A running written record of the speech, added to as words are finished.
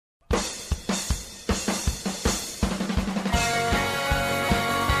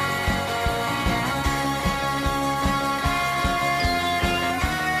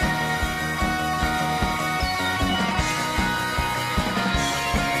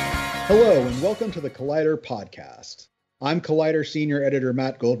Hello, and welcome to the Collider podcast. I'm Collider Senior Editor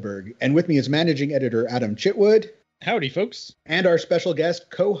Matt Goldberg, and with me is Managing Editor Adam Chitwood. Howdy, folks. And our special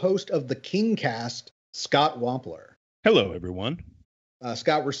guest, co-host of the Kingcast, Scott Wampler. Hello, everyone.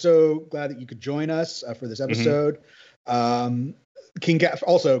 Scott, we're so glad that you could join us for this episode. Kingcast.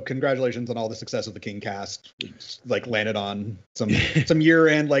 Also, congratulations on all the success of the Kingcast. It's landed on some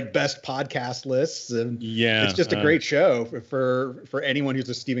year-end best podcast lists, and it's just a great show for anyone who's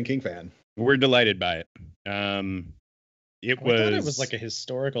a Stephen King fan. We're delighted by it. I thought it was like a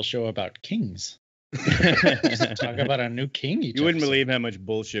historical show about kings. Just talk about a new king. You wouldn't believe how much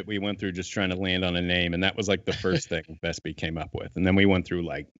bullshit we went through just trying to land on a name, and that was like the first thing Vespi came up with, and then we went through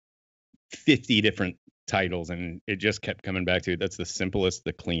like 50 different titles, and it just kept coming back to that's the simplest,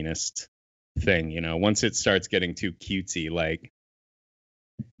 the cleanest thing. Once it starts getting too cutesy, like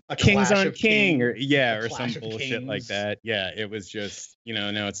a Kings on King, Kings, or some bullshit like that. Yeah, it was just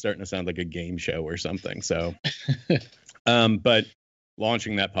now it's starting to sound like a game show or something. So, but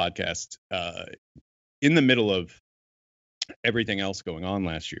launching that podcast in the middle of everything else going on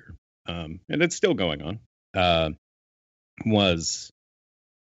last year, and it's still going on,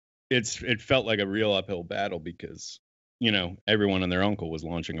 it felt like a real uphill battle because, everyone and their uncle was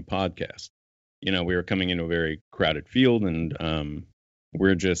launching a podcast. We were coming into a very crowded field, and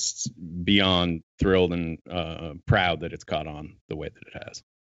we're just beyond thrilled and proud that it's caught on the way that it has.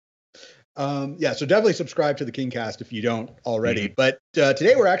 So definitely subscribe to the Kingcast if you don't already. Mm-hmm. But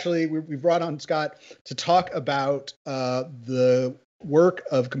today we brought on Scott to talk about the work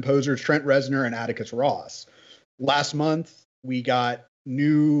of composers Trent Reznor and Atticus Ross. Last month we got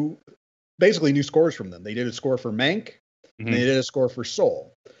new scores from them. They did a score for Mank, and they did a score for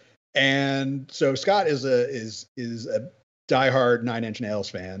Soul. And so Scott is a diehard Nine Inch Nails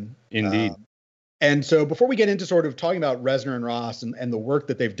fan. Indeed. And so before we get into sort of talking about Reznor and Ross and the work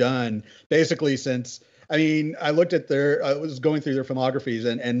that they've done, basically I looked at I was going through their filmographies,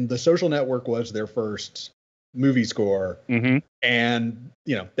 and The Social Network was their first movie score. Mm-hmm. And,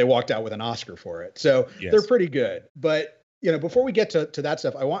 they walked out with an Oscar for it. So yes, they're pretty good. But, before we get to that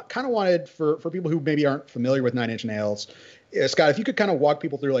stuff, I wanted for people who maybe aren't familiar with Nine Inch Nails, Scott, if you could kind of walk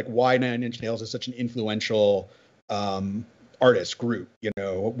people through why Nine Inch Nails is such an influential artist group,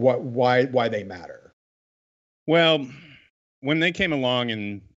 why they matter. Well, when they came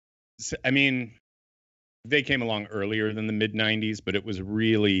along, they came along earlier than the mid 90s, but it was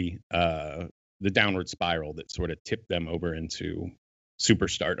really the downward spiral that sort of tipped them over into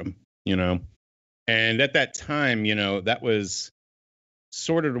superstardom, and at that time, that was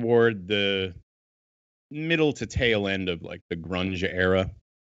sort of toward the middle to tail end of like the grunge era.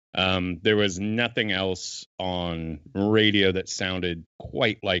 There was nothing else on radio that sounded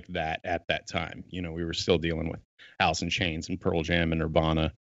quite like that at that time. We were still dealing with Alice in Chains and Pearl Jam and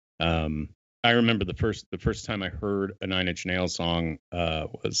Nirvana. I remember the first time I heard a Nine Inch Nails song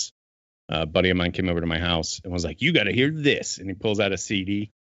was a buddy of mine came over to my house and was like, "You got to hear this," and he pulls out a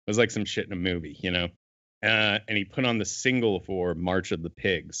CD. It was like some shit in a movie, and he put on the single for March of the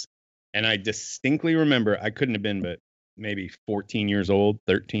Pigs, and I distinctly remember I couldn't have been but maybe 14 years old,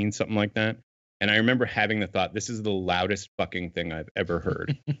 13, something like that. And I remember having the thought, this is the loudest fucking thing I've ever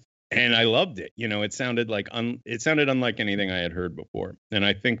heard. And I loved it. It sounded unlike anything I had heard before. And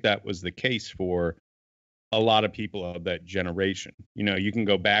I think that was the case for a lot of people of that generation. You can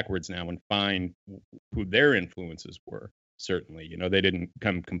go backwards now and find who their influences were. Certainly, they didn't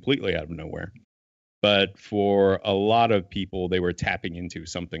come completely out of nowhere. But for a lot of people, they were tapping into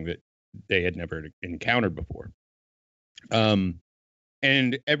something that they had never encountered before. And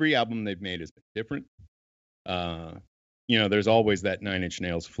every album they've made has been different. There's always that Nine Inch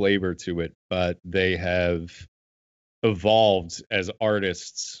Nails flavor to it, but they have evolved as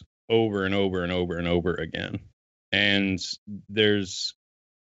artists over and over and over and over again. And there's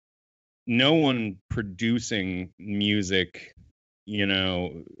no one producing music,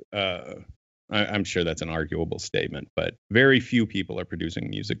 I'm sure that's an arguable statement, but very few people are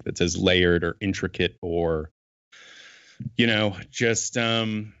producing music that's as layered or intricate or just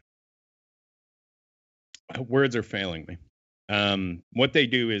words are failing me. What they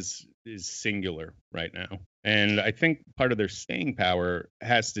do is singular right now. And I think part of their staying power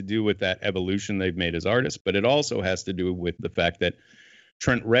has to do with that evolution they've made as artists, but it also has to do with the fact that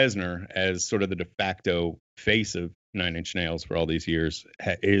Trent Reznor, as sort of the de facto face of Nine Inch Nails for all these years,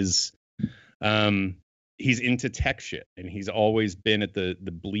 is he's into tech shit, and he's always been at the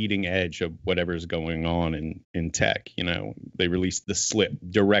bleeding edge of whatever's going on in tech. They released The Slip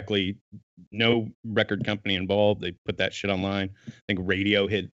directly, no record company involved. They put that shit online. I think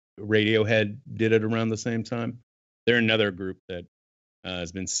Radiohead did it around the same time. They're another group that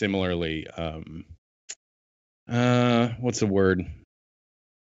has been similarly, what's the word?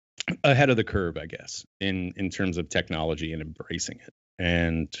 Ahead of the curve, I guess, in terms of technology and embracing it.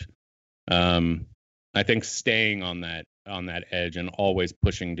 And I think staying on that edge and always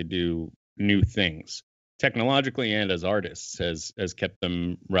pushing to do new things technologically and as artists has kept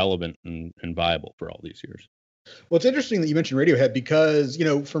them relevant and viable for all these years. Well, it's interesting that you mentioned Radiohead because,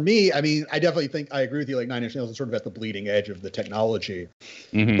 for me, I mean, I definitely think I agree with you. Like Nine Inch Nails is sort of at the bleeding edge of the technology.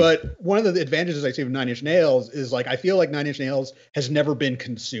 Mm-hmm. But one of the advantages I see of Nine Inch Nails is like I feel like Nine Inch Nails has never been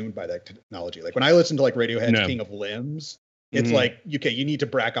consumed by that technology. Like when I listen to like Radiohead's King of Limbs, it's like, okay, you need to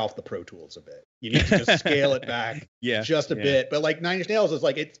back off the Pro Tools a bit. You need to just scale it back just a bit. But like Nine Inch Nails is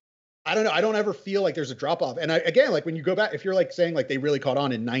like I don't know. I don't ever feel like there's a drop off. And again, like when you go back, if you're like saying like they really caught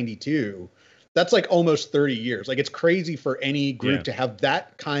on in '92. That's like almost 30 years. Like it's crazy for any group to have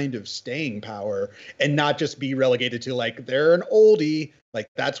that kind of staying power and not just be relegated to like they're an oldie. Like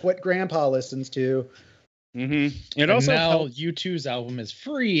that's what Grandpa listens to. Mm-hmm. It also now U2's album is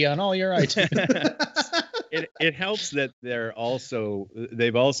free on all your iTunes. It helps that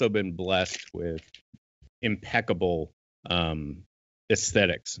they've also been blessed with impeccable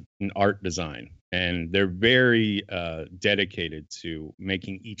aesthetics and art design. And they're very dedicated to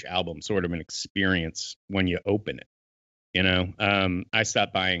making each album sort of an experience when you open it. I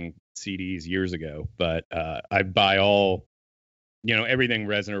stopped buying CDs years ago, but I buy all, everything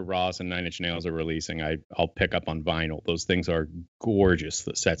Reznor, Ross, and Nine Inch Nails are releasing. I'll pick up on vinyl. Those things are gorgeous,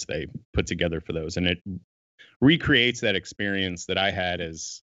 the sets they put together for those. And it recreates that experience that I had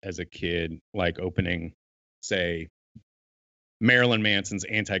as a kid, like opening, say, Marilyn Manson's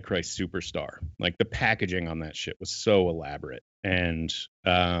Antichrist Superstar. Like the packaging on that shit was so elaborate, and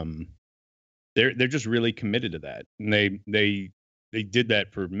they're just really committed to that. And they did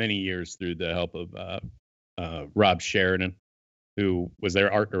that for many years through the help of Rob Sheridan, who was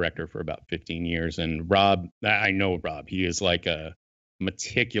their art director for about 15 years. And Rob, I know Rob, he is like a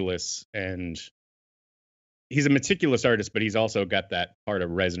meticulous, and he's a meticulous artist, but he's also got that part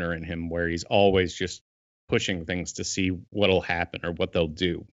of Reznor in him where he's always just pushing things to see what'll happen or what they'll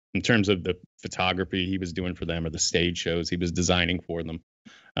do in terms of the photography he was doing for them or the stage shows he was designing for them.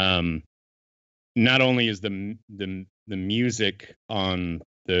 Not only is the music on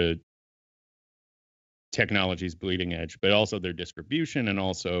the technology's bleeding edge, but also their distribution and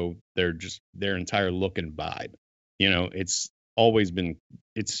also their entire look and vibe. It's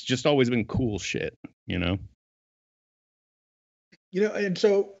just always been cool shit. And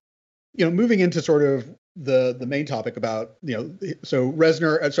so moving into sort of the main topic about so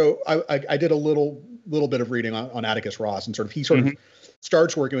Reznor. So I did a little bit of reading on Atticus Ross, and he sort of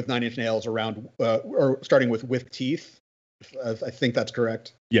starts working with Nine Inch Nails around or starting with Teeth. I think that's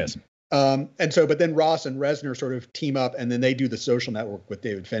correct. Yes. But then Ross and Reznor sort of team up, and then they do the Social Network with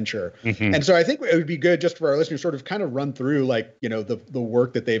David Fincher. Mm-hmm. And so I think it would be good just for our listeners sort of kind of run through the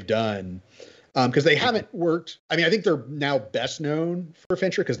work that they've done. Because they haven't worked. I mean, I think they're now best known for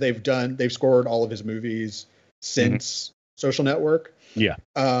Fincher because they've scored all of his movies since Social Network. Yeah.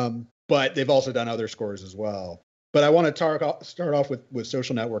 But they've also done other scores as well. But I want to start off with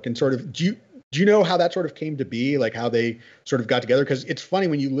Social Network and sort of do you know how that sort of came to be, like how they sort of got together? Because it's funny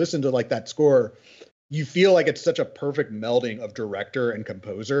when you listen to like that score, you feel like it's such a perfect melding of director and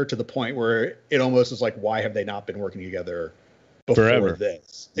composer to the point where it almost is like, why have they not been working together before forever?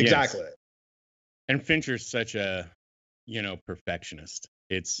 This? Yes. Exactly. And Fincher's such a, perfectionist.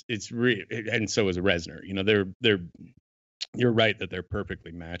 It's and so is Reznor. They're you're right that they're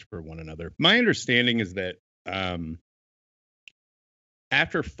perfectly matched for one another. My understanding is that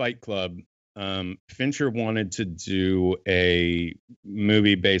after Fight Club, Fincher wanted to do a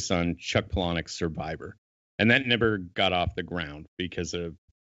movie based on Chuck Palahniuk's Survivor, and that never got off the ground because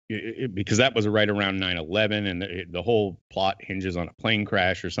that was right around 9/11, and the whole plot hinges on a plane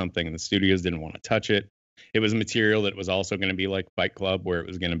crash or something, and the studios didn't want to touch it. It was material that was also going to be like Fight Club, where it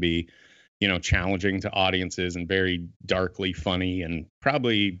was going to be, challenging to audiences and very darkly funny, and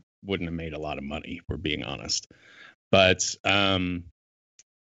probably wouldn't have made a lot of money, if we're being honest. But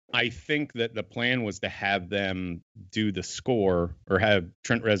I think that the plan was to have them do the score, or have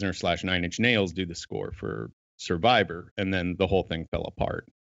Trent Reznor / Nine Inch Nails do the score for Survivor, and then the whole thing fell apart.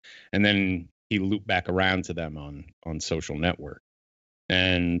 And then he looped back around to them on Social Network,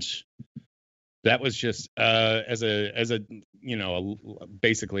 and that was just as a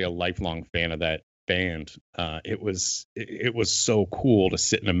basically a lifelong fan of that band. It was so cool to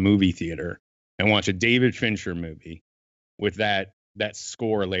sit in a movie theater and watch a David Fincher movie with that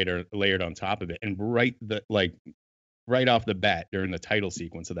score layered on top of it, and right off the bat during the title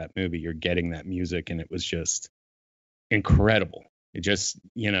sequence of that movie, you're getting that music, and it was just incredible. It just,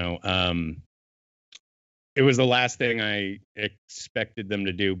 it was the last thing I expected them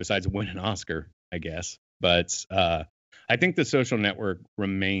to do besides win an Oscar, I guess. But I think The Social Network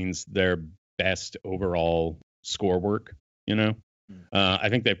remains their best overall score work. I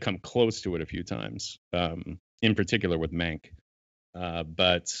think they've come close to it a few times, in particular with Mank.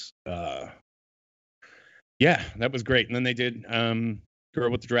 But yeah, that was great. And then they did Girl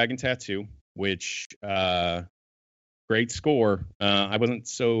with the Dragon Tattoo, which great score. I wasn't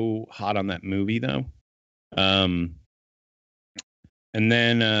so hot on that movie though. And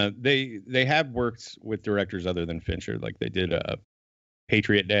then they have worked with directors other than Fincher, like they did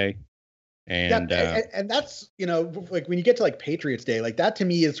Patriot Day. And and that's, like when you get to like Patriots Day, like that to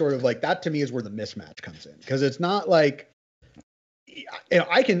me is sort of like, that to me is where the mismatch comes in, because it's not like,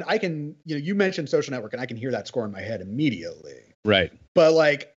 I can you mentioned Social Network and I can hear that score in my head immediately, right? But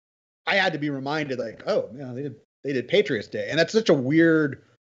like I had to be reminded, like, oh, they did Patriots Day, and that's such a weird,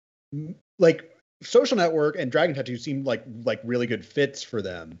 like, Social Network and Dragon Tattoo seemed like really good fits for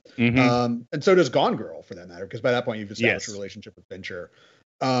them. Mm-hmm. And so does Gone Girl, for that matter, because by that point you've established a relationship with Fincher.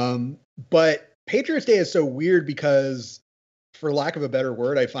 But Patriots Day is so weird because, for lack of a better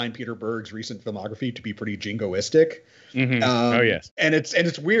word, I find Peter Berg's recent filmography to be pretty jingoistic. Mm-hmm. Oh yes, and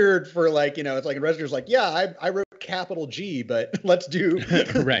it's weird for, like, it's like Reznor's like, yeah, I wrote capital G, but let's do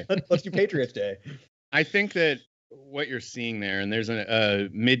right. let's do Patriots Day. I think that what you're seeing there, and there's a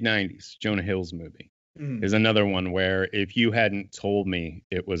mid '90s Jonah Hill's movie, is another one where if you hadn't told me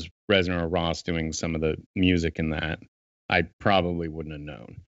it was Reznor or Ross doing some of the music in that, I probably wouldn't have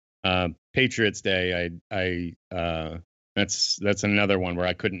known. Patriots Day, that's another one where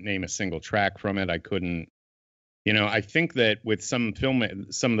I couldn't name a single track from it. I couldn't, I think that with some of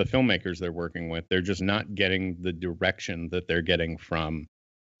the filmmakers they're working with, they're just not getting the direction that they're getting from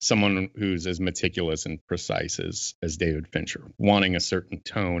someone who's as meticulous and precise as David Fincher, wanting a certain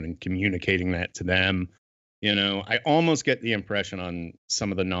tone and communicating that to them. I almost get the impression on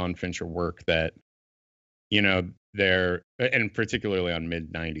some of the non-Fincher work that, they're, and particularly on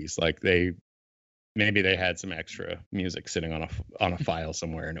mid '90s, like maybe they had some extra music sitting on a file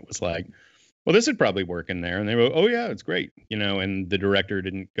somewhere, and it was like, well, this would probably work in there. And they were, oh yeah, it's great. And the director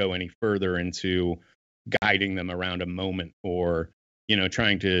didn't go any further into guiding them around a moment, or,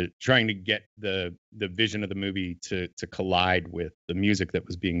 trying to get the vision of the movie to collide with the music that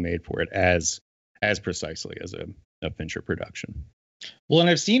was being made for it as precisely as a Fincher production. Well, and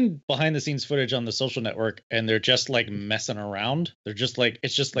I've seen behind the scenes footage on The Social Network, and they're just like messing around. They're just like,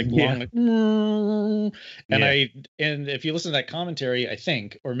 it's just like long, like, and if you listen to that commentary, I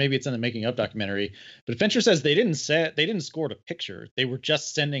think, or maybe it's in the making of documentary, but Fincher says they didn't score to picture. They were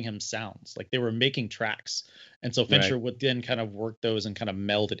just sending him sounds, like they were making tracks. And so Fincher would then kind of work those and kind of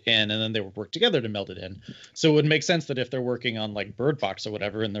meld it in, and then they would work together to meld it in. So it would make sense that if they're working on like Bird Box or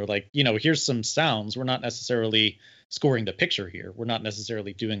whatever, and they're like, here's some sounds, we're not necessarily scoring the picture here. We're not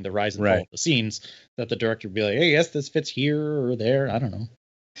necessarily doing the rise and fall of the scenes, that the director would be like, hey, yes, this fits here or there. I don't know.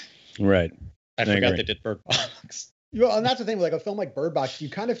 Right. I forgot they did Bird Box. Well, and that's the thing with like a film like Bird Box, you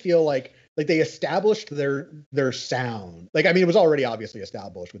kind of feel like they established their sound. Like, I mean, it was already obviously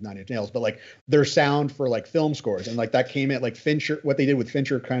established with Nine Inch Nails, but like their sound for like film scores, and like that came at like Fincher. What they did with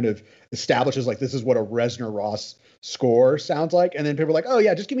Fincher kind of establishes like, this is what a Reznor Ross score sounds like, and then people are like, oh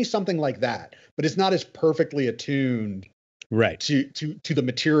yeah, just give me something like that. But it's not as perfectly attuned to the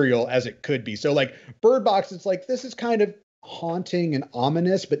material as it could be. So like Bird Box, it's like, this is kind of haunting and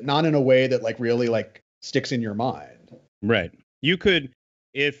ominous, but not in a way that like really like sticks in your mind. Right. You could,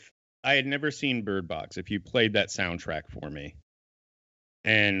 if I had never seen Bird Box, if you played that soundtrack for me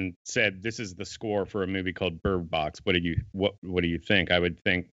and said, this is the score for a movie called Bird Box, what do you think? I would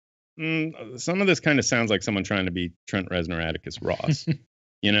think, some of this kind of sounds like someone trying to be Trent Reznor Atticus Ross.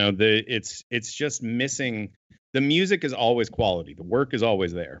 It's just missing. The music is always quality. The work is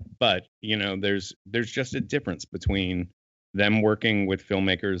always there. But, there's just a difference between them working with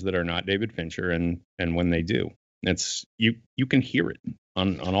filmmakers that are not David Fincher and when they do. It's you can hear it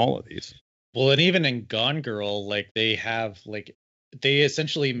on all of these. Well, and even in Gone Girl, like they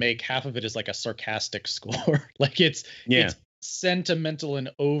essentially make half of it as like a sarcastic score. Like it's sentimental and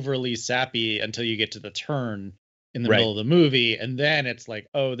overly sappy until you get to the turn in the middle of the movie, and then it's like,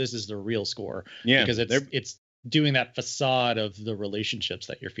 oh, this is the real score. Yeah, because it's doing that facade of the relationships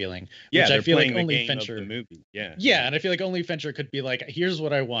that you're feeling. Yeah, which I feel like only Fincher. The movie. Yeah, and I feel like only Fincher could be like, here's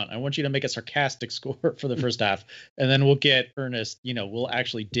what I want you to make a sarcastic score for the first half, and then we'll get earnest. We'll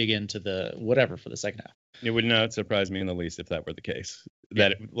actually dig into the whatever for the second half. It would not surprise me in the least if that were the case.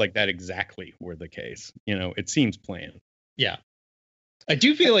 That exactly were the case. It seems planned. Yeah, I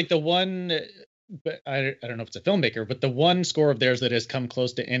do feel like the one but I don't know if it's a filmmaker, but the one score of theirs that has come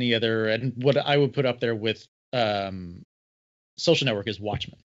close to any other, and what I would put up there with Social Network is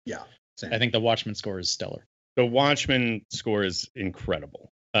Watchmen. Yeah, same. I think the Watchmen score is stellar. The Watchmen score is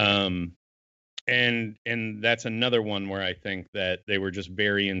incredible. And that's another one where I think that they were just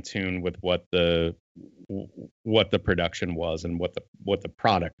very in tune with what the production was and what the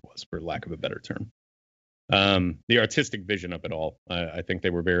product was, for lack of a better term. The artistic vision of it all, I think they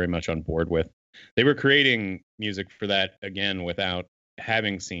were very much on board with. They were creating music for that, again, without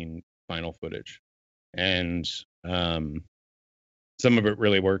having seen final footage. And some of it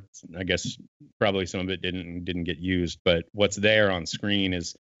really worked. I guess probably some of it didn't get used. But what's there on screen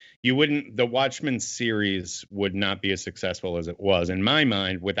is the Watchmen series would not be as successful as it was, in my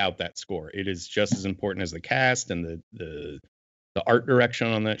mind, without that score. It is just as important as the cast and the art direction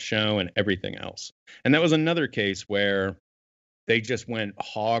on that show and everything else. And that was another case where they just went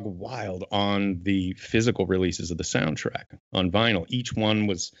hog wild on the physical releases of the soundtrack on vinyl. Each one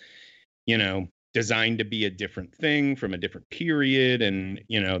was, designed to be a different thing from a different period. And,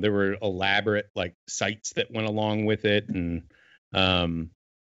 there were elaborate like sites that went along with it. And that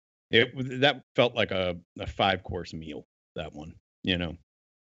felt like a 5-course meal, that one, Yeah,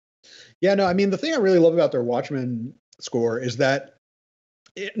 no, I mean, the thing I really love about their Watchmen score is that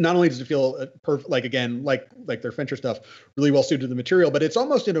it not only does it feel perfect, like their Fincher stuff, really well suited to the material, but it's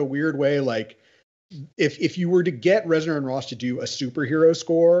almost in a weird way like if you were to get Reznor and Ross to do a superhero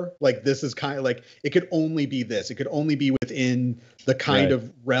score, like this is kind of like it could only be this. It could only be within the kind of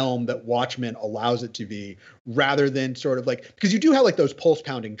realm that Watchmen allows it to be, rather than sort of like, because you do have like those pulse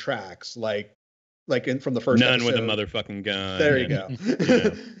pounding tracks, like from the first None episode. With a motherfucking gun. There you go.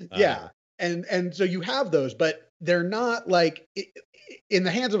 Yeah. And so you have those, but they're not like in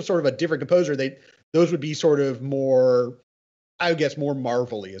the hands of sort of a different composer. Those would be sort of more, I guess, more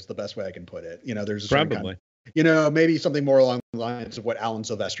Marvel-y is the best way I can put it. There's a probably, maybe something more along the lines of what Alan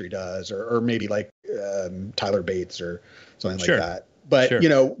Silvestri does, or maybe like Tyler Bates or something like that. But,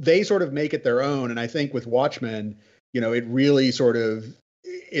 they sort of make it their own. And I think with Watchmen, it really sort of,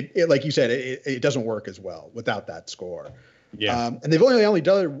 it like you said, it doesn't work as well without that score. Yeah. And they've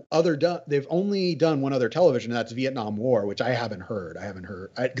only done one other television, and that's Vietnam War, which I haven't heard. I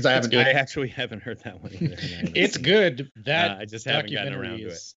actually haven't heard that one either. It's good. That I just haven't gotten around to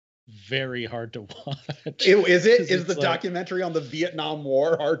it. Very hard to watch. Is the documentary on the Vietnam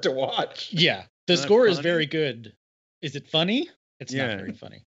War hard to watch? Yeah. The score is very good. Is it funny? It's not very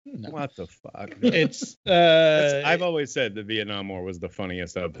funny. No. What the fuck? It's I've always said the Vietnam War was the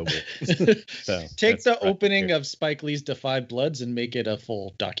funniest of the wars. So take the opening of Spike Lee's Da 5 Bloods and make it a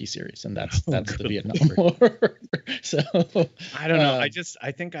full docu-series, and that's the Vietnam War. So I don't know.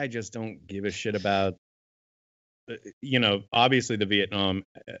 I think I just don't give a shit about. Obviously the Vietnam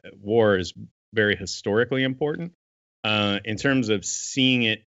War is very historically important. In terms of seeing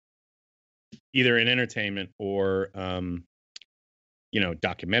it either in entertainment or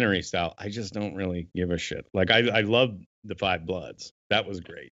documentary style, I just don't really give a shit. Like I love the 5 Bloods. That was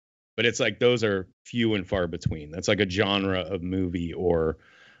great. But it's like those are few and far between. That's like a genre of movie or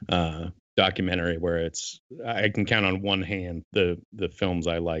documentary where I can count on one hand the films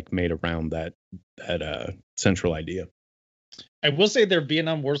I like made around that central idea. I will say their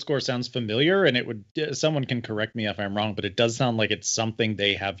Vietnam War score sounds familiar, and someone can correct me if I'm wrong, but it does sound like it's something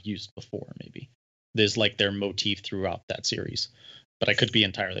they have used before. Maybe there's like their motif throughout that series. But I could be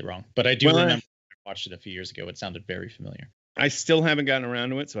entirely wrong. But I do remember I watched it a few years ago. It sounded very familiar. I still haven't gotten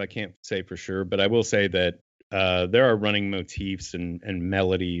around to it, so I can't say for sure. But I will say that there are running motifs and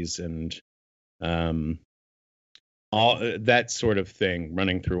melodies and all that sort of thing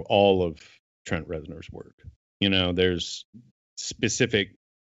running through all of Trent Reznor's work. There's specific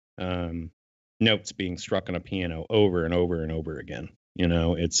notes being struck on a piano over and over and over again.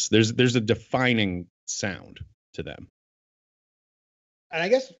 There's a defining sound to them. And I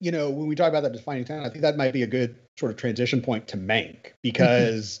guess, when we talk about that defining sound, I think that might be a good sort of transition point to Mank,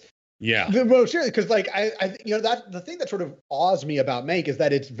 because well, seriously, because like I that the thing that sort of awes me about Mank is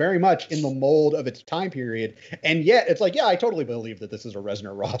that it's very much in the mold of its time period, and yet it's like, I totally believe that this is a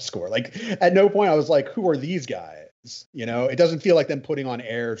Reznor Ross score. Like at no point I was like, who are these guys? It doesn't feel like them putting on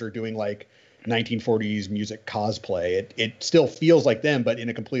airs or doing like 1940s music cosplay. It still feels like them, but in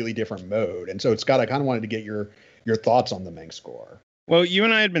a completely different mode. And so, Scott, I kind of wanted to get your thoughts on the Mank score. Well, you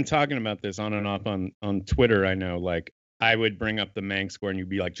and I had been talking about this on and off on Twitter. I know, like, I would bring up the Mank score and you'd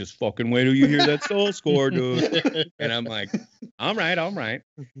be like, just fucking wait till you hear that Soul score, dude. And I'm like, all right. But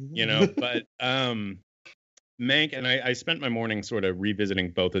Mank, and I spent my morning sort of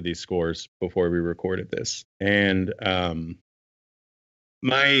revisiting both of these scores before we recorded this. And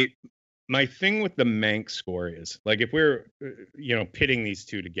my my thing with the Mank score is like if we're pitting these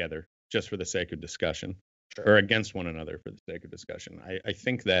two together just for the sake of discussion, or against one another for the sake of discussion, I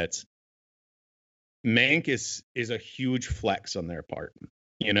think that Mank is a huge flex on their part.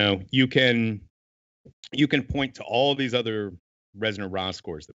 You can point to all these other Reznor Ross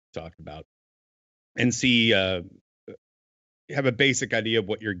scores that we talked about and see have a basic idea of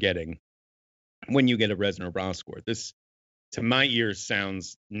what you're getting when you get a Reznor Ross score. This, to my ears,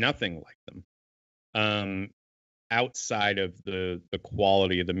 sounds nothing like them. Outside of the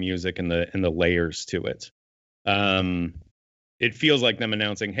quality of the music and the layers to it. It feels like them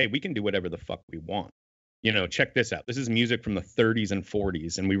announcing, hey, we can do whatever the fuck we want. Check this out. This is music from the 30s and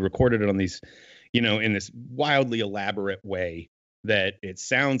 40s, and we recorded it on these, in this wildly elaborate way that it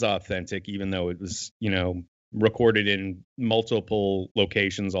sounds authentic, even though it was, recorded in multiple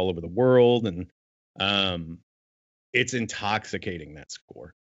locations all over the world. And it's intoxicating, that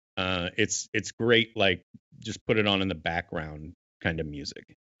score. It's great, like just put it on in the background kind of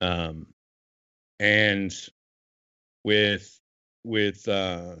music. And with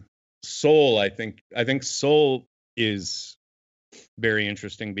Soul, I think Soul is very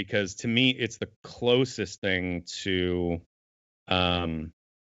interesting because to me it's the closest thing to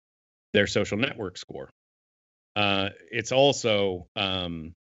their Social Network score. It's also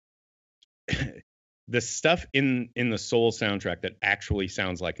the stuff in the Soul soundtrack that actually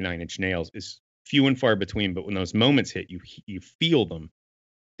sounds like Nine Inch Nails is few and far between, but when those moments hit, you feel them.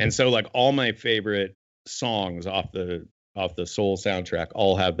 And so like all my favorite songs off the Soul soundtrack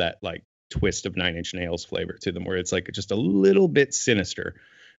all have that like twist of Nine Inch Nails flavor to them, where it's like just a little bit sinister.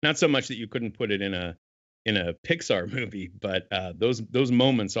 Not so much that you couldn't put it in a Pixar movie, but those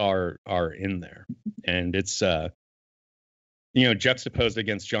moments are in there, and it's juxtaposed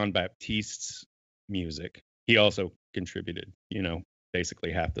against John Baptiste's music. He also contributed,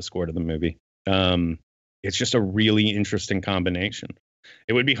 basically half the score to the movie. It's just a really interesting combination.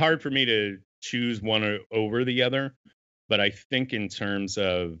 It would be hard for me to choose one over the other, but I think in terms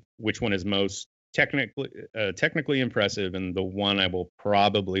of which one is most technically impressive and the one I will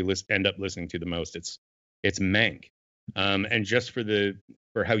probably end up listening to the most, it's Mank. And just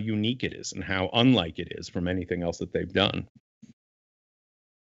for how unique it is and how unlike it is from anything else that they've done.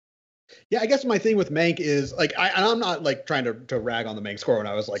 Yeah, I guess my thing with Mank is like I'm not like trying to rag on the Mank score when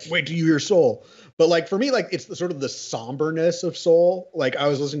I was like, wait, do you hear Soul? But like for me, like it's the sort of the somberness of Soul. Like I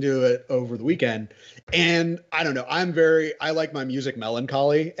was listening to it over the weekend, and I don't know, I like my music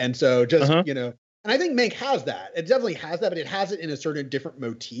melancholy, and so just and I think Mank has that. It definitely has that, but it has it in a certain different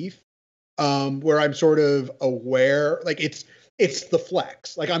motif, where I'm sort of aware, like it's the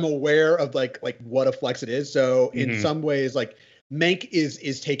flex. Like I'm aware of like what a flex it is. So in some ways, like Mank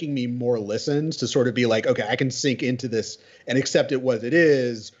is taking me more listens to sort of be like, okay, I can sink into this and accept it what it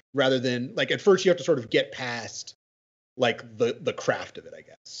is, rather than like at first you have to sort of get past like the craft of it, I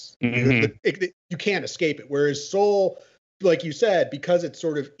guess. You can't escape it. Whereas Soul, like you said, because it's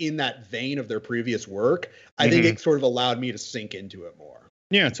sort of in that vein of their previous work, I think it sort of allowed me to sink into it more.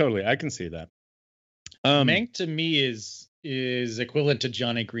 Yeah, totally. I can see that. Mank to me is equivalent to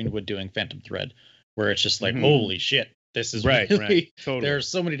Johnny Greenwood doing Phantom Thread, where it's just like, holy shit. This is right. Totally. There are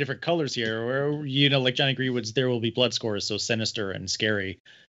so many different colors here. Where like Johnny Greenwood's "There Will Be Blood" score is so sinister and scary,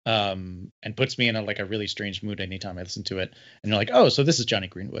 and puts me in a really strange mood anytime I listen to it. And you're like, oh, so this is Johnny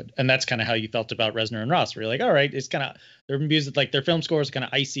Greenwood, and that's kind of how you felt about Reznor and Ross. Where you're like, all right, it's kind of their music, like their film scores, kind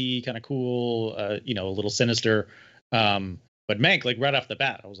of icy, kind of cool, a little sinister. But Mank, like right off the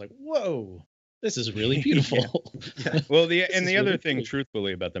bat, I was like, whoa. This is really beautiful. Yeah. Well, the other thing,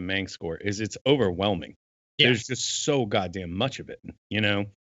 truthfully, about the Mank score is it's overwhelming. Yeah. There's just so goddamn much of it.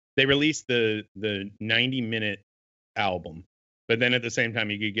 They released the 90-minute album, but then at the same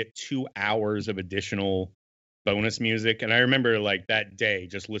time you could get 2 hours of additional bonus music. And I remember like that day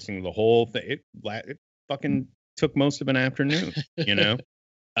just listening to the whole thing. It fucking took most of an afternoon, and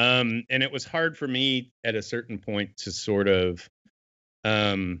it was hard for me at a certain point to sort of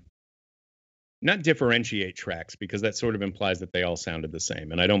not differentiate tracks, because that sort of implies that they all sounded the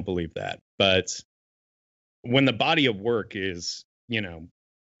same, and I don't believe that. But when the body of work is,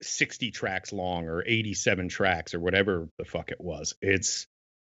 60 tracks long or 87 tracks or whatever the fuck it was, it's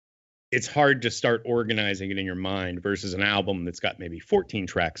hard to start organizing it in your mind versus an album that's got maybe 14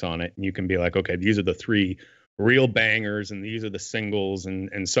 tracks on it. And you can be like, okay, these are the 3 real bangers and these are the singles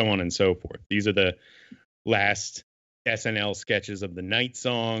and so on and so forth. These are the last SNL sketches of the night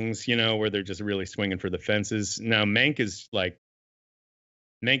songs, where they're just really swinging for the fences. Now, Mank is like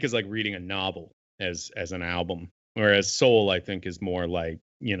reading a novel as an album, whereas Soul, I think, is more like,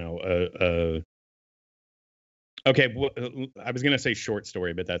 okay, I was going to say short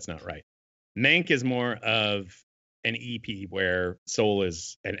story, but that's not right. Mank is more of an EP where Soul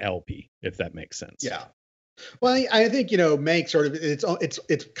is an LP, if that makes sense. Yeah. Well, I think, Mank sort of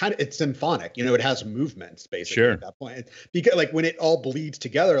it's symphonic. It has movements basically Sure. at that point. Because like when it all bleeds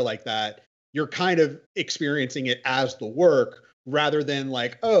together like that, you're kind of experiencing it as the work rather than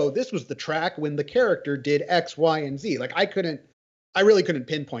like, oh, this was the track when the character did X, Y, and Z. Like I really couldn't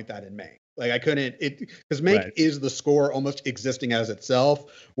pinpoint that in Mank. Like I couldn't because Mank is the score almost existing as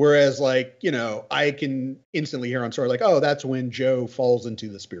itself. Whereas like, I can instantly hear on sort of like, oh, that's when Joe falls into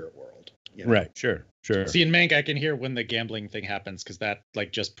the spirit world. Right. Sure. See, in Mank, I can hear when the gambling thing happens because that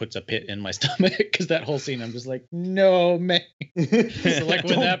like just puts a pit in my stomach. Because that whole scene, I'm just like, no, Mank. So like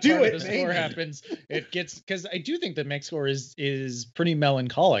when that part of the score happens, it gets because I do think the Mank score is pretty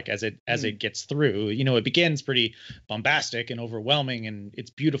melancholic as it gets through. It begins pretty bombastic and overwhelming, and it's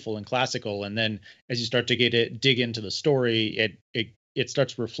beautiful and classical, and then as you start to dig into the story, it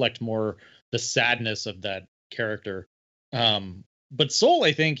starts to reflect more the sadness of that character. But Soul,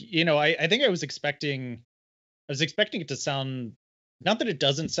 I think, I think I was expecting it to sound, not that it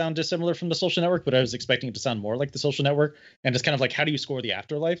doesn't sound dissimilar from The Social Network, but I was expecting it to sound more like The Social Network. And it's kind of like, how do you score the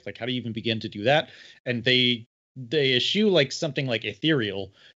afterlife? Like, how do you even begin to do that? And they eschew like something like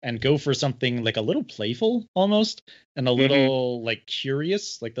ethereal and go for something like a little playful almost and a little like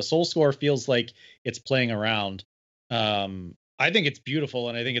curious. Like the Soul score feels like it's playing around. I think it's beautiful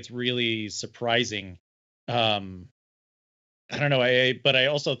and I think it's really surprising. I don't know, but I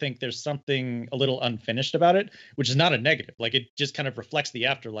also think there's something a little unfinished about it, which is not a negative. Like it just kind of reflects the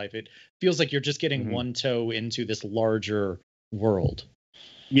afterlife. It feels like you're just getting one toe into this larger world.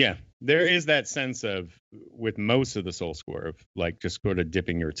 Yeah, there is that sense of, with most of the Soul score, of like just sort of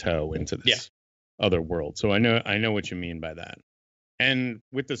dipping your toe into this other world. So I know what you mean by that. And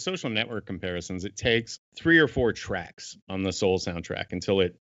with the Social Network comparisons, it takes 3 or 4 tracks on the Soul soundtrack until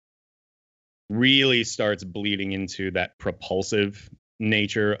it really starts bleeding into that propulsive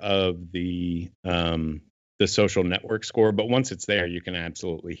nature of the Social Network score. But once it's there, you can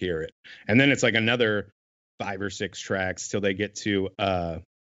absolutely hear it. And then it's like another 5 or 6 tracks till they get to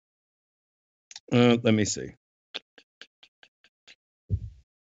let me see.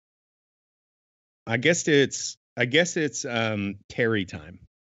 I guess it's Terry Time.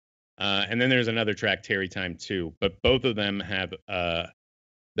 And then there's another track, Terry Time 2. But both of them have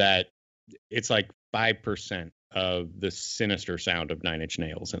that it's like 5% of the sinister sound of Nine Inch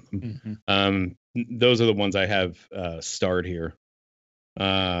Nails in them. Those are the ones I have starred here,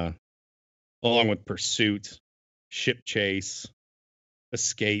 along with Pursuit, Ship Chase,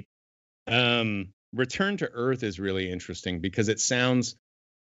 Escape. Return to Earth is really interesting because it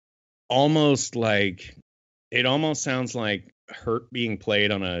almost sounds like Hurt being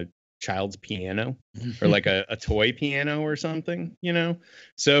played on a child's piano or like a toy piano or something,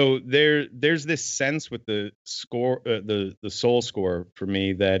 so there's this sense with the score, the Soul score for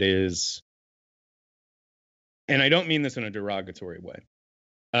me that is, and I don't mean this in a derogatory way,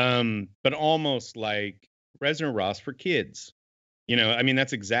 but almost like Reznor Ross for kids, I mean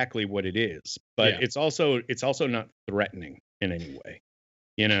that's exactly what it is, but it's also not threatening in any way,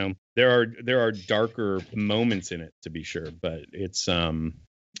 there are darker moments in it to be sure, but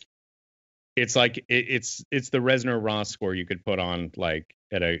it's like it's the Reznor Ross score you could put on like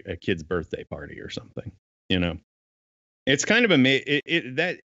at a kid's birthday party or something. It's kind of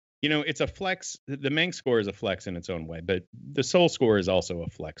it's a flex. The Mank score is a flex in its own way, but the Soul score is also a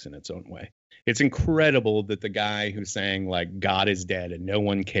flex in its own way. It's incredible that the guy who sang like God is Dead and No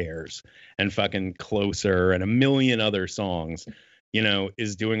One Cares and fucking Closer and a million other songs,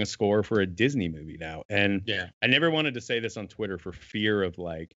 is doing a score for a Disney movie now. And I never wanted to say this on Twitter for fear of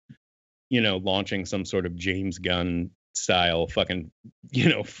like, launching some sort of James Gunn style fucking,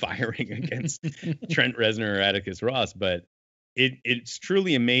 firing against Trent Reznor or Atticus Ross. But it's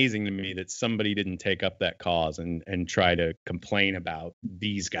truly amazing to me that somebody didn't take up that cause and try to complain about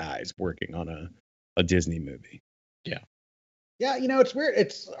these guys working on a Disney movie. Yeah. Yeah. It's weird.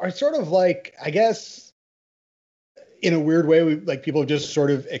 It's sort of like, I guess in a weird way, like people just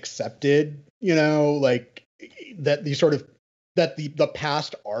sort of accepted, like that the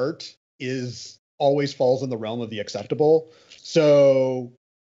past art always falls in the realm of the acceptable. So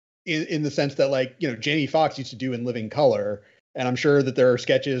in the sense that like, Jamie Foxx used to do In Living Color. And I'm sure that there are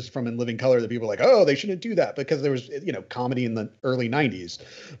sketches from In Living Color that people are like, oh, they shouldn't do that because there was, comedy in the early 90s.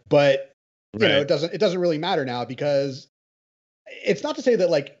 But, it doesn't really matter now because it's not to say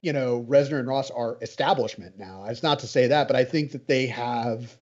that like, Reznor and Ross are establishment now. It's not to say that, but I think that they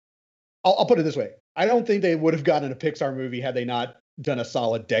have, I'll put it this way. I don't think they would have gotten a Pixar movie had they not done a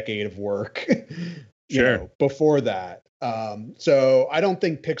solid decade of work before that. So I don't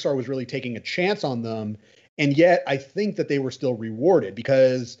think Pixar was really taking a chance on them. And yet I think that they were still rewarded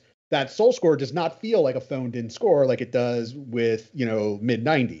because that Soul score does not feel like a phoned in score like it does with, mid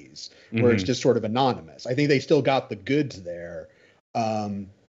 90s, where it's just sort of anonymous. I think they still got the goods there.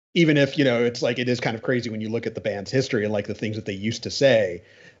 Even if, it's like, it is kind of crazy when you look at the band's history and like the things that they used to say.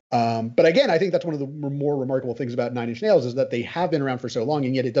 But again, I think that's one of the more remarkable things about Nine Inch Nails is that they have been around for so long,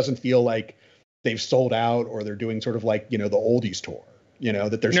 and yet it doesn't feel like they've sold out or they're doing sort of like, the oldies tour,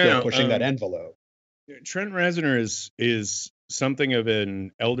 that they're still pushing that envelope. Trent Reznor is something of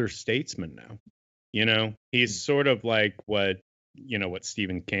an elder statesman now. He's sort of like what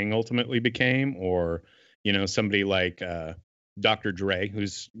Stephen King ultimately became, or, somebody like Dr. Dre,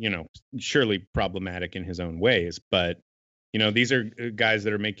 who's, surely problematic in his own ways, but these are guys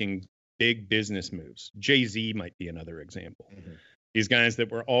that are making big business moves. Jay-Z might be another example. Mm-hmm. These guys that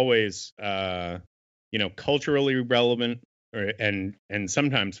were always, culturally relevant and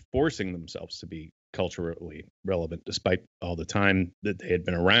sometimes forcing themselves to be culturally relevant despite all the time that they had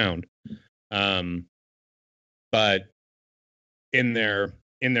been around. But in their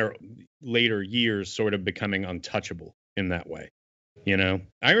later years, sort of becoming untouchable in that way.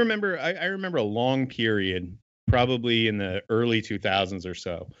 I remember a long period, probably in the early 2000s or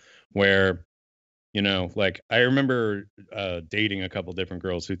so, where, like I remember dating a couple different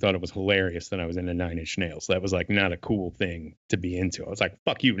girls who thought it was hilarious that I was into Nine Inch Nails. That was like not a cool thing to be into. I was like,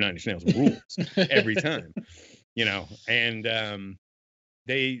 fuck you, Nine Inch Nails rules every time, and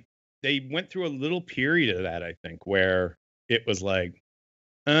they went through a little period of that, I think, where it was like,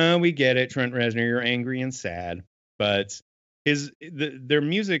 we get it, Trent Reznor, you're angry and sad, but their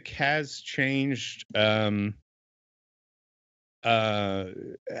music has changed.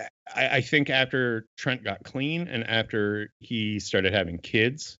 I think after Trent got clean and after he started having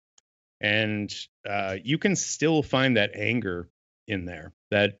kids, and you can still find that anger in there.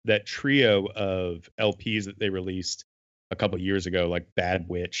 That trio of LPs that they released a couple years ago, like Bad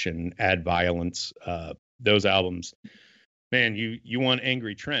Witch and Add Violence, those albums. Man, you want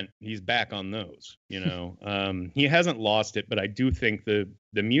Angry Trent? He's back on those. He hasn't lost it, but I do think the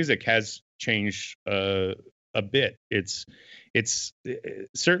music has changed a bit. It's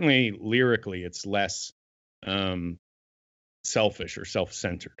certainly lyrically, it's less selfish or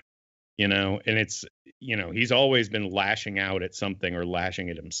self-centered, and it's, he's always been lashing out at something or lashing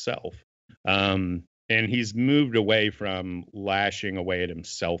at himself. And he's moved away from lashing away at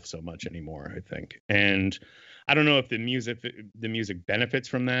himself so much anymore, I think. And I don't know if the music benefits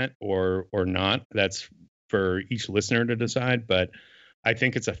from that or not. That's for each listener to decide. But I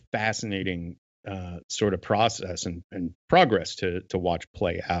think it's a fascinating sort of process and progress to watch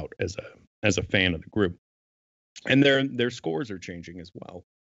play out as a fan of the group. And their scores are changing as well.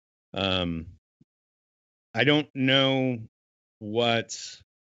 I don't know what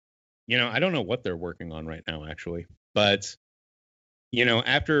they're working on right now, actually. But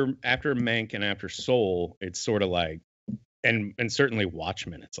after Mank and after Soul, it's sort of like, and certainly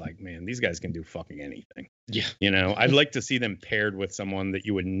Watchmen, it's like, man, these guys can do fucking anything. Yeah. I'd like to see them paired with someone that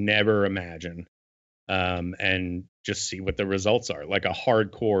you would never imagine, and just see what the results are. Like a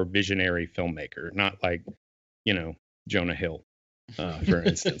hardcore visionary filmmaker, not like, Jonah Hill, for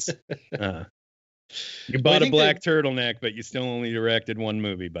instance. You bought a black turtleneck, but you still only directed one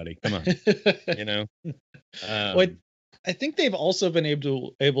movie, buddy. Come on. I think they've also been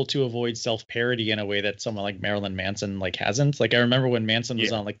able to avoid self-parody in a way that someone like Marilyn Manson hasn't. Like I remember when Manson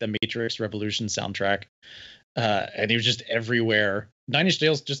was on like the Matrix Revolution soundtrack, and he was just everywhere. Nine Inch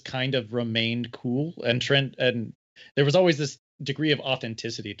Nails just kind of remained cool, and Trent, and there was always this degree of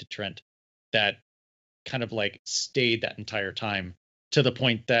authenticity to Trent that kind of like stayed that entire time, to the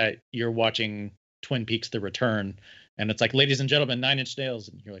point that you're watching Twin Peaks: The Return, and it's like, ladies and gentlemen, Nine Inch Nails,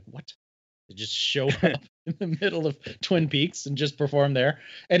 and you're like, what? They just show up in the middle of Twin Peaks and just perform there,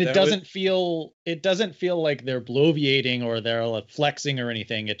 and it doesn't feel like they're bloviating or they're like flexing or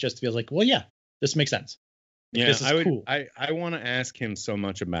anything. It just feels like, well, yeah, this makes sense. Yeah, this is cool. I want to ask him so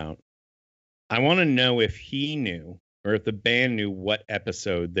much about. I want to know if he knew or if the band knew what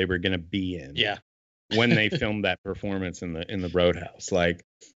episode they were going to be in. Yeah. When they filmed that performance in the Roadhouse. Like,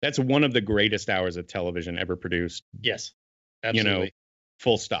 that's one of the greatest hours of television ever produced. Yes, absolutely.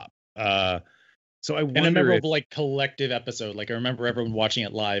 Full stop. So I wonder, and a memorable like collective episode. Like I remember everyone watching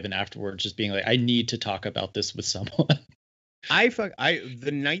it live and afterwards just being like, I need to talk about this with someone.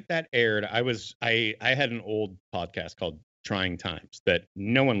 The night that aired, I had an old podcast called Trying Times that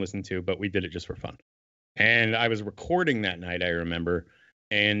no one listened to, but we did it just for fun. And I was recording that night, I remember,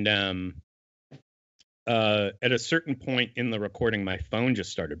 and at a certain point in the recording, my phone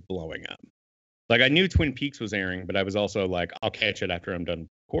just started blowing up. Like I knew Twin Peaks was airing, but I was also like, I'll catch it after I'm done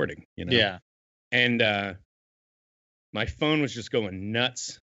recording, you know? Yeah. And my phone was just going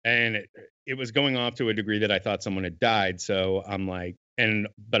nuts, and it was going off to a degree that I thought someone had died. So I'm like,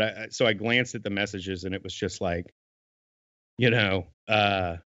 so I glanced at the messages, and it was just like,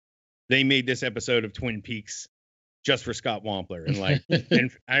 they made this episode of Twin Peaks just for Scott Wampler. And like,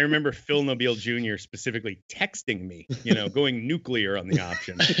 and I remember Phil Nobile Jr. specifically texting me, going nuclear on the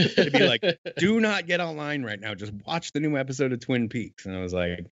option to be like, do not get online right now. Just watch the new episode of Twin Peaks. And I was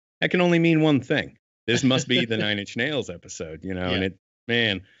like, that can only mean one thing. This must be the Nine Inch Nails episode, and it,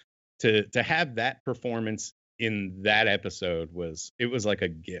 man, to have that performance in that episode was like a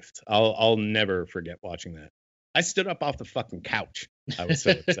gift. I'll never forget watching that. I stood up off the fucking couch. I was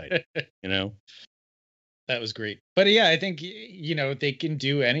so excited, That was great. But yeah, I think, they can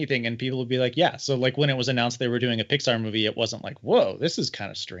do anything and people will be like, yeah. So like when it was announced they were doing a Pixar movie, it wasn't like, whoa, this is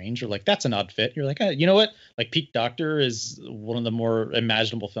kind of strange, or like, that's an odd fit. You're like, you know what? Like Pete Docter is one of the more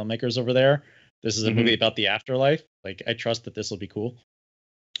imaginable filmmakers over there. This is a movie about the afterlife. Like, I trust that this will be cool.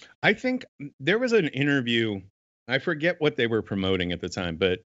 I think there was an interview. I forget what they were promoting at the time,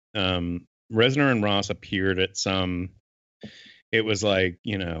 but Reznor and Ross appeared at it was like,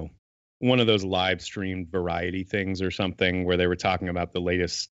 one of those live streamed variety things or something where they were talking about the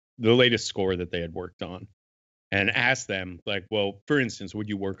latest score that they had worked on, and asked them like, well, for instance, would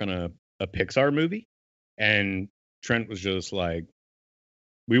you work on a Pixar movie? And Trent was just like,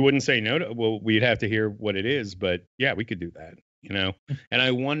 we wouldn't say no to, well, we'd have to hear what it is, but yeah, we could do that, And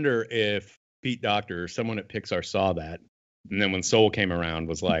I wonder if Pete Docter or someone at Pixar saw that, and then when Soul came around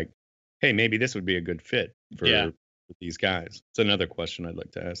was like, hey, maybe this would be a good fit for these guys. It's another question I'd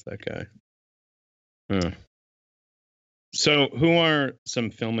like to ask that guy. So who are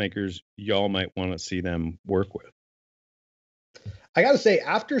some filmmakers y'all might want to see them work with? I gotta say,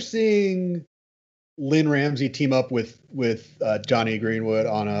 after seeing Lynn Ramsey team up with Johnny Greenwood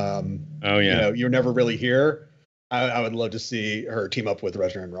on You're Never Really Here, I would love to see her team up with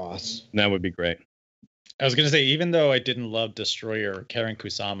Reznor and Ross. That would be great. I was gonna say, even though I didn't love Destroyer, Karen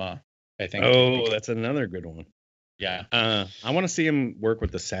Kusama, I think. Oh, that's another good one. Yeah. I want to see him work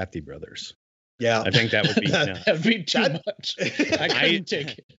with the Safdie brothers. Yeah. I think that would be that'd be too much. I couldn't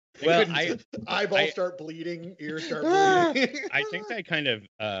take it. Well, eyeballs start bleeding, ears start bleeding. I think I kind of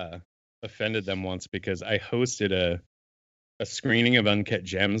offended them once because I hosted a screening of Uncut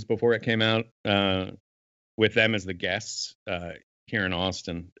Gems before it came out with them as the guests here in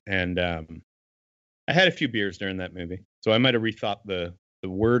Austin, and I had a few beers during that movie, so I might have rethought the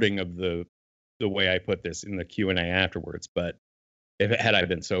wording of the way I put this in the Q&A afterwards, but had I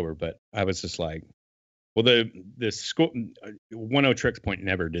been sober. But I was just like, well, the score, 10 Tricks Point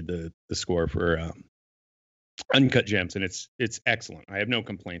never did the score for Uncut Gems, and it's excellent. I have no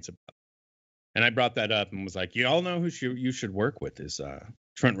complaints about it. And I brought that up and was like, you all know who you should work with is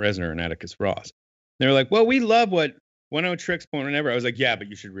Trent Reznor and Atticus Ross. They were like, well, we love what 10 Tricks Point whenever. I was like, yeah, but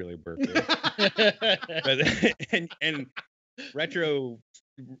you should really work with it. and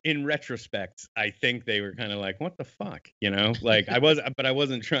in retrospect, I think they were kind of like, what the fuck, like but I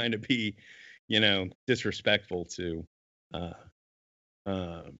wasn't trying to be, disrespectful to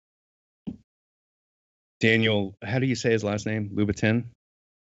Daniel. How do you say his last name? Louboutin?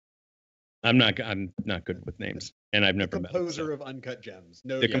 I'm not good with names, and I've never met him. Composer of Uncut Gems.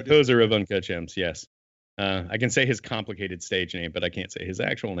 The composer of Uncut Gems, yes. I can say his complicated stage name, but I can't say his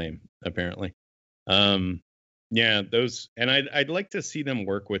actual name, apparently. Yeah, those, and I'd like to see them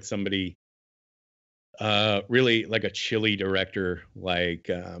work with somebody really like a chilly director like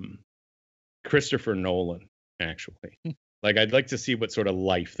Christopher Nolan, actually. Like I'd like to see what sort of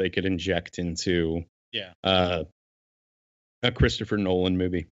life they could inject into a Christopher Nolan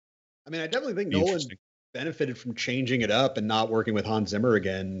movie. I mean, I definitely think Nolan benefited from changing it up and not working with Hans Zimmer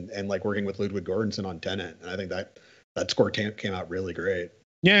again, and like working with Ludwig Göransson on Tenet. And I think that score came out really great.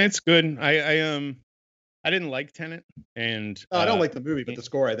 Yeah, it's good. I didn't like Tenet, and I don't like the movie, but the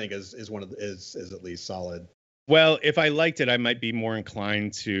score I think is at least solid. Well, if I liked it, I might be more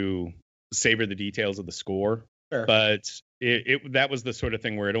inclined to savor the details of the score. Sure. But that was the sort of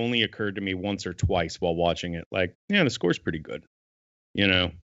thing where it only occurred to me once or twice while watching it. Like, the score's pretty good.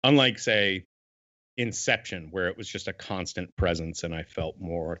 Unlike say Inception, where it was just a constant presence, and I felt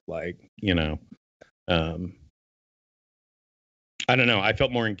more like, I don't know. I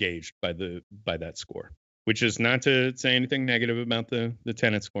felt more engaged by that score. Which is not to say anything negative about the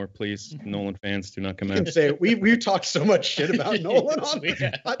Tenet score, please. Nolan fans, do not come out. We talked so much shit about Nolan on this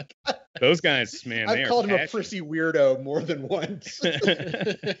podcast. Those guys, man, I've called him a prissy weirdo more than once.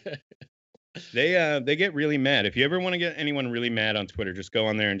 They get really mad. If you ever want to get anyone really mad on Twitter, just go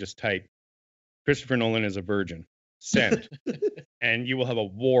on there and just type Christopher Nolan is a virgin. Send. And you will have a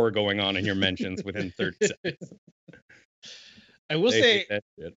war going on in your mentions within 30 seconds. I will say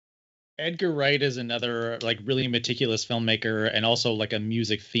Edgar Wright is another like really meticulous filmmaker and also like a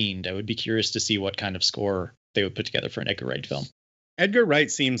music fiend. I would be curious to see what kind of score they would put together for an Edgar Wright film. Edgar Wright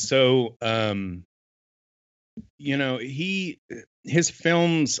seems so, his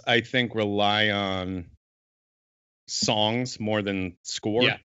films, I think, rely on songs more than score.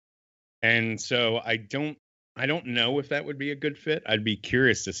 Yeah. And so I don't know if that would be a good fit. I'd be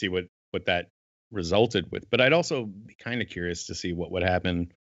curious to see what that resulted with, but I'd also be kind of curious to see what would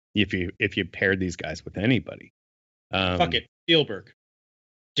happen if you paired these guys with anybody. Fuck it, Spielberg.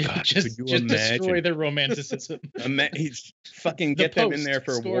 God, just destroy their romanticism. Fucking get them in there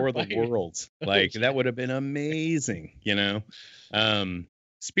for War of the Worlds. Like that would have been amazing,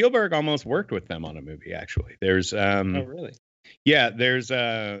 Spielberg almost worked with them on a movie, actually. There's oh really? Yeah, there's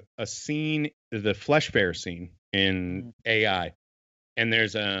a scene, the Flesh Fair scene in AI, and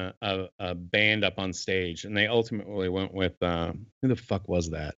there's a band up on stage, and they ultimately went with who the fuck was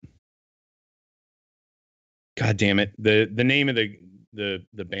that? God damn it. The name of the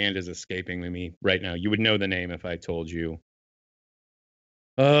band is escaping me right now. You would know the name if I told you.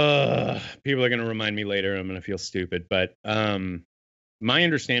 People are going to remind me later. I'm going to feel stupid. But my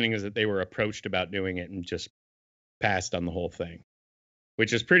understanding is that they were approached about doing it and just passed on the whole thing,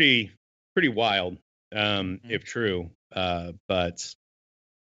 which is pretty wild, if true. But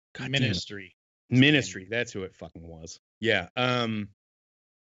God, Ministry. Ministry. That's who it fucking was. Yeah.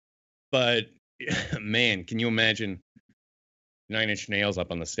 But man, can you imagine 9 Inch Nails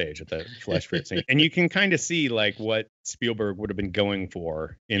up on the stage at the Flesh Fair scene? And you can kind of see like what Spielberg would have been going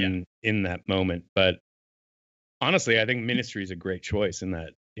for in that moment. But honestly, I think Ministry is a great choice in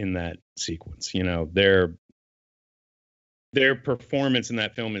that sequence. Their performance in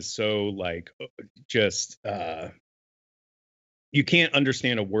that film is so like just you can't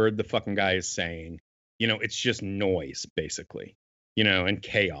understand a word the fucking guy is saying. It's just noise basically. And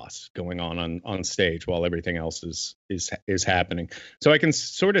chaos going on stage while everything else is happening. So I can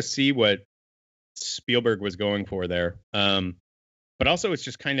sort of see what Spielberg was going for there. But also it's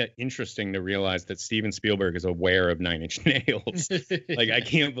just kind of interesting to realize that Steven Spielberg is aware of 9 Inch Nails. Like I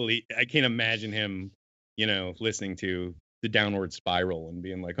can't imagine him, listening to The Downward Spiral and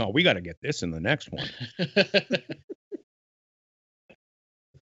being like, oh, we got to get this in the next one.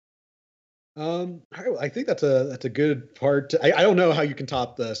 I think that's a good part. I don't know how you can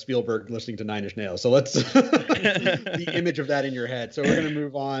top the Spielberg listening to 9 Inch Nails. So let's the image of that in your head. So we're going to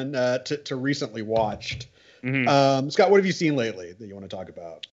move on to recently watched. Mm-hmm. Scott, what have you seen lately that you want to talk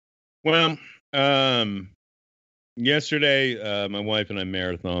about? Well, yesterday, my wife and I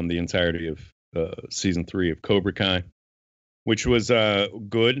marathoned the entirety of season 3 of Cobra Kai, which was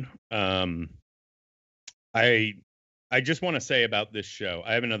good. I just want to say about this show,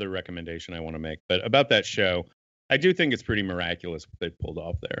 I have another recommendation I want to make, but about that show, I do think it's pretty miraculous what they pulled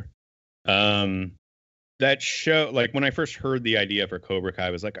off there. That show, like when I first heard the idea for Cobra Kai,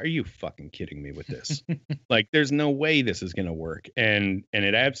 I was like, are you fucking kidding me with this? Like, there's no way this is going to work. And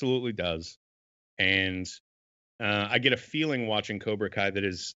it absolutely does. And I get a feeling watching Cobra Kai that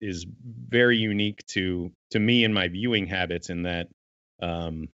is very unique to me and my viewing habits in that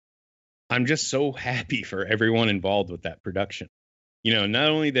I'm just so happy for everyone involved with that production. Not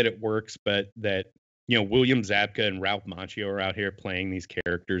only that it works, but that, William Zabka and Ralph Macchio are out here playing these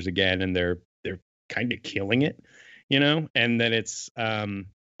characters again, and they're kind of killing it, and that it's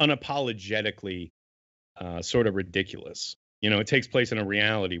unapologetically sort of ridiculous. It takes place in a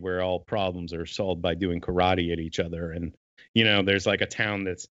reality where all problems are solved by doing karate at each other. And, there's like a town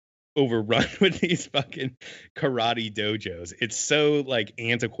that's overrun with these fucking karate dojos. It's so like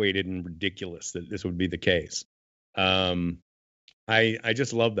antiquated and ridiculous that this would be the case. I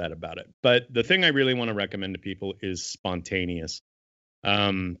just love that about it. But the thing I really want to recommend to people is Spontaneous.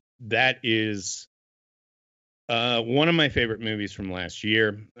 That is one of my favorite movies from last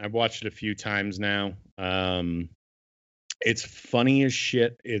year. I've watched it a few times now. It's funny as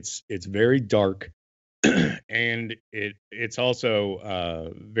shit. It's very dark. And it's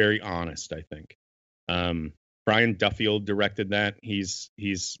also very honest, I think. Brian Duffield directed that. He's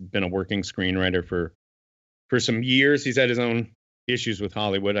been a working screenwriter for some years. He's had his own issues with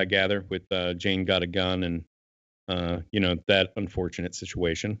Hollywood, I gather, with Jane Got a Gun and that unfortunate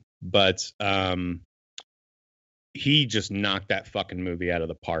situation. But he just knocked that fucking movie out of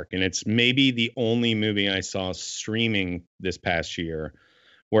the park. And it's maybe the only movie I saw streaming this past year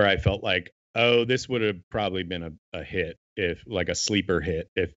where I felt like, oh, this would have probably been a hit, if like a sleeper hit,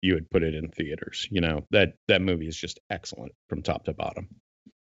 if you had put it in theaters. That movie is just excellent from top to bottom.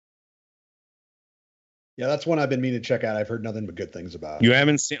 Yeah, that's one I've been meaning to check out. I've heard nothing but good things about. You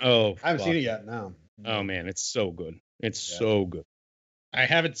haven't seen? Oh, I haven't fuck. seen it yet. No. Oh man, it's so good. It's so good. I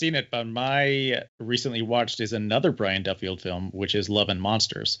haven't seen it, but my recently watched is another Brian Duffield film, which is Love and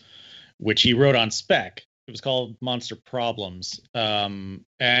Monsters, which he wrote on spec. It was called Monster Problems. And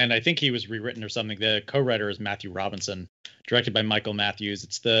I think he was rewritten or something. The co-writer is Matthew Robinson, directed by Michael Matthews.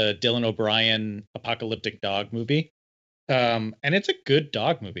 It's the Dylan O'Brien apocalyptic dog movie. And it's a good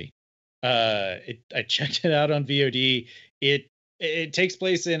dog movie. I checked it out on VOD. It takes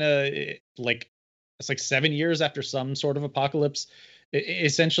place in it's like 7 years after some sort of apocalypse.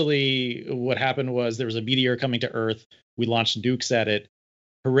 Essentially, what happened was there was a meteor coming to Earth. We launched nukes at it.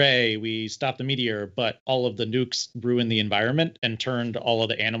 Hooray, we stopped the meteor, but all of the nukes ruined the environment and turned all of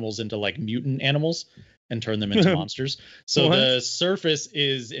the animals into like mutant animals and turned them into monsters. So the surface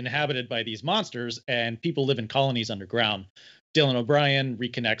is inhabited by these monsters and people live in colonies underground. Dylan O'Brien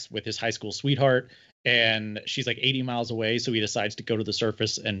reconnects with his high school sweetheart and she's like 80 miles away. So he decides to go to the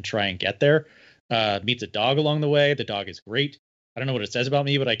surface and try and get there. Meets a dog along the way. The dog is great. I don't know what it says about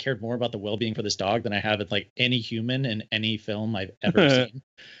me, but I cared more about the well-being for this dog than I have with like any human in any film I've ever seen.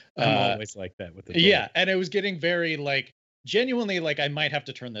 I'm always like that with the dog. Yeah, and it was getting very like genuinely like I might have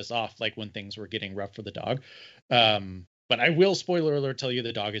to turn this off like when things were getting rough for the dog. But I will, spoiler alert, tell you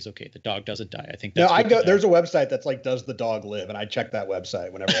the dog is okay. The dog doesn't die. I think that's there's a website that's like, does the dog live? And I check that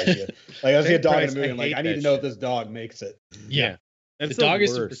website whenever I see it. Like I see a dog in a movie, I'm like, I need to know if this dog makes it. Yeah. That's the dog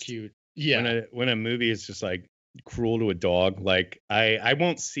is super cute. Yeah. When a movie is just like cruel to a dog, like I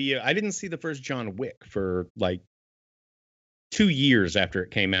won't see it. I didn't see the first John Wick for like 2 years after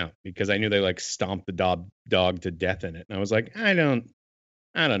it came out because I knew they like stomped the dog to death in it. And I was like, I don't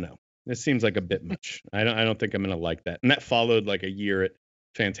know. This seems like a bit much. I don't think I'm gonna like that. And that followed like a year at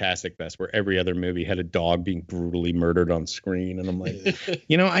Fantastic Fest where every other movie had a dog being brutally murdered on screen. And I'm like,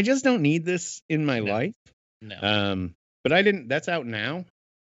 I just don't need this in my life. No. But I didn't. That's out now.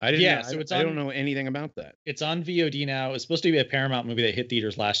 I didn't. Yeah, know, so it's I don't know anything about that. It's on VOD now. It's supposed to be a Paramount movie that hit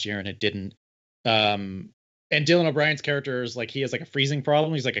theaters last year and it didn't. And Dylan O'Brien's character is like, he has like a freezing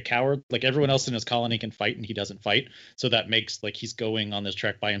problem. He's like a coward. Like everyone else in his colony can fight and he doesn't fight. So that makes like he's going on this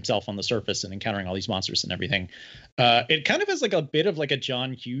trek by himself on the surface and encountering all these monsters and everything. It kind of has like a bit of like a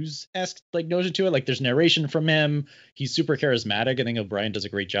John Hughes-esque like notion to it. Like there's narration from him. He's super charismatic. I think O'Brien does a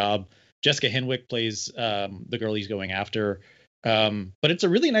great job. Jessica Henwick plays the girl he's going after. But it's a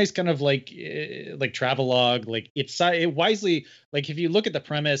really nice kind of like travelogue. Like it wisely, like if you look at the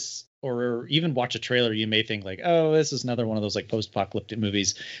premise or even watch a trailer, you may think like, oh, this is another one of those like post-apocalyptic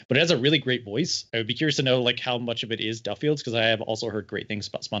movies, but it has a really great voice. I would be curious to know like how much of it is Duffield's, because I have also heard great things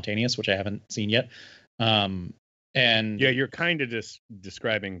about Spontaneous, which I haven't seen yet. And yeah, you're kind of just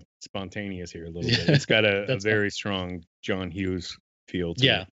describing Spontaneous here a little bit. It's got a very strong John Hughes feel to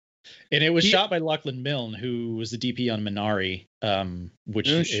it. And it was shot by Lachlan Milne, who was the DP on Minari,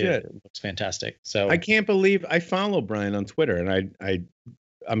 which looks fantastic. So I can't believe I follow Brian on Twitter, and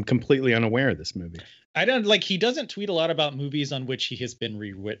I'm completely unaware of this movie. I don't like. He doesn't tweet a lot about movies on which he has been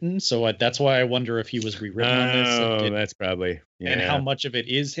rewritten, so that's why I wonder if he was rewritten on this. Oh, that's probably and how much of it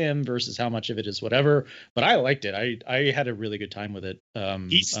is him versus how much of it is whatever. But I liked it. I had a really good time with it.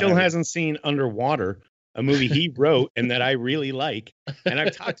 He still hasn't seen Underwater, a movie he wrote and that I really like. And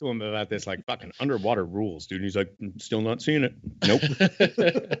I've talked to him about this, like, fucking Underwater rules, dude. And he's like, still not seeing it. Nope.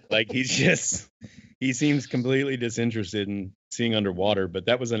 Like, he seems completely disinterested in seeing Underwater, but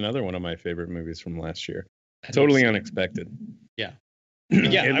that was another one of my favorite movies from last year. Totally unexpected. Yeah.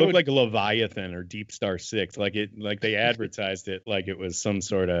 Yeah, it looked like Leviathan or Deep Star 6. Like they advertised it like it was some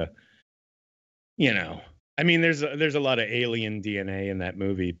sort of, I mean, there's a lot of alien DNA in that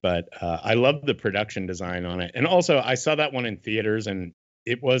movie, but I love the production design on it. And also, I saw that one in theaters, and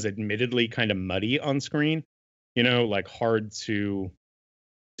it was admittedly kind of muddy on screen, like hard to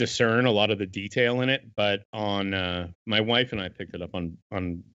discern a lot of the detail in it. But on my wife and I picked it up on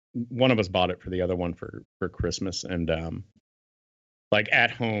one of us bought it for the other one for Christmas, and like at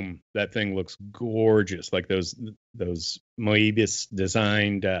home, that thing looks gorgeous. Like those Moebius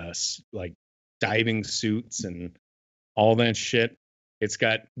designed like diving suits and all that shit. It's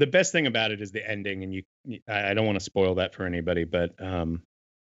got the best thing about it is the ending, and I don't want to spoil that for anybody, but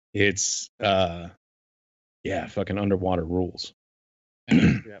it's fucking Underwater rules.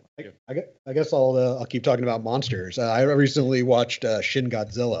 I guess I'll keep talking about monsters. I recently watched Shin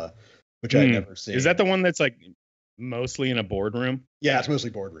Godzilla, which I'd never seen. Is that the one that's like mostly in a boardroom? Yeah, it's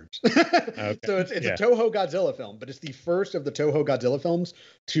mostly boardrooms. Okay. So it's a Toho Godzilla film, but it's the first of the Toho Godzilla films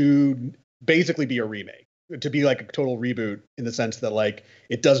to basically be a remake, to be like a total reboot in the sense that like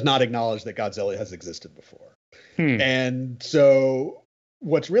it does not acknowledge that Godzilla has existed before. And so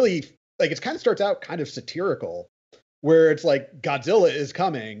what's really like it kind of starts out kind of satirical, where it's like Godzilla is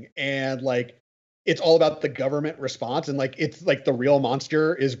coming and like it's all about the government response, and like it's like the real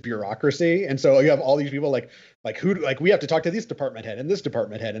monster is bureaucracy, and so you have all these people like who like we have to talk to this department head and this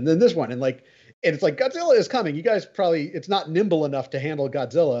department head and then this one, and it's like Godzilla is coming. You guys probably it's not nimble enough to handle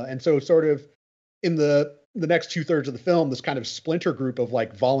Godzilla, and so sort of in the next 2/3 of the film, this kind of splinter group of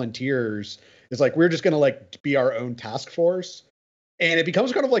like volunteers is like we're just gonna like be our own task force. And it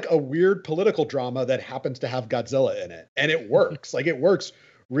becomes kind of like a weird political drama that happens to have Godzilla in it. And it works. Like it works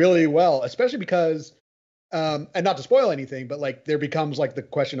really well, especially because, and not to spoil anything, but like there becomes like the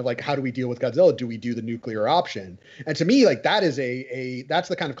question of like, how do we deal with Godzilla? Do we do the nuclear option? And to me, like that is that's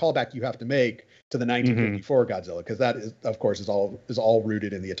the kind of callback you have to make to the 1954 Godzilla, because that is, of course, is all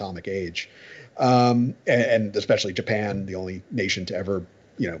rooted in the atomic age. And especially Japan, the only nation to ever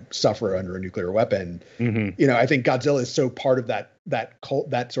suffer under a nuclear weapon. I think Godzilla is so part of that cult,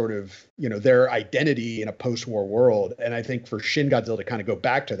 that sort of, their identity in a post-war world. And I think for Shin Godzilla to kind of go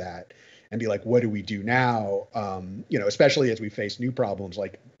back to that and be like, what do we do now? Especially as we face new problems,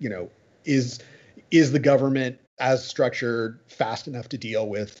 like, is the government as structured fast enough to deal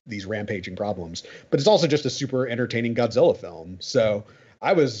with these rampaging problems? But it's also just a super entertaining Godzilla film. So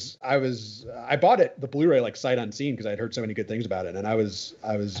I bought it, the Blu-ray, like sight unseen, because I'd heard so many good things about it, and I was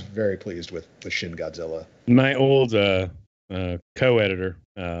very pleased with Shin Godzilla. My old co-editor,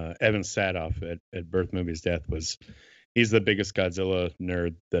 Evan Sadoff at Birth Movies Death, he's the biggest Godzilla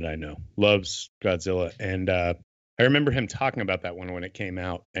nerd that I know. Loves Godzilla, and I remember him talking about that one when it came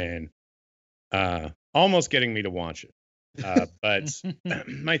out, and almost getting me to watch it. But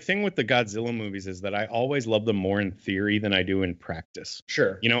my thing with the Godzilla movies is that I always love them more in theory than I do in practice.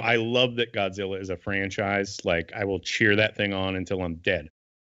 Sure. I love that Godzilla is a franchise. Like, I will cheer that thing on until I'm dead.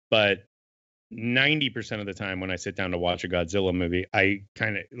 But 90% of the time when I sit down to watch a Godzilla movie, I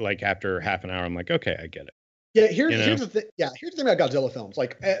kind of like after half an hour, I'm like, okay, I get it. Yeah, here's the thing. Yeah, here's the thing about Godzilla films.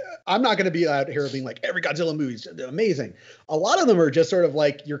 Like, I'm not going to be out here being like every Godzilla movie is amazing. A lot of them are just sort of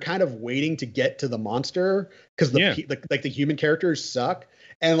like you're kind of waiting to get to the monster because the human characters suck,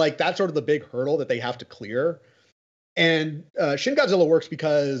 and like that's sort of the big hurdle that they have to clear. And Shin Godzilla works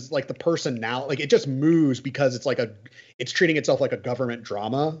because like the personality, like it just moves because it's treating itself like a government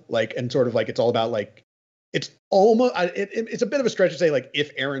drama, like, and sort of like it's all about like. It's almost it's a bit of a stretch to say like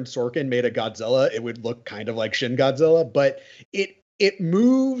if Aaron Sorkin made a Godzilla, it would look kind of like Shin Godzilla, but it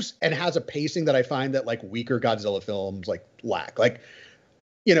moves and has a pacing that I find that like weaker Godzilla films like lack. Like,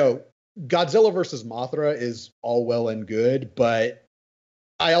 Godzilla versus Mothra is all well and good, but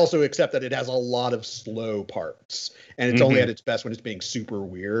I also accept that it has a lot of slow parts, and it's only at its best when it's being super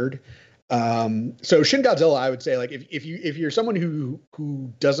weird. So Shin Godzilla, I would say, like if you're someone who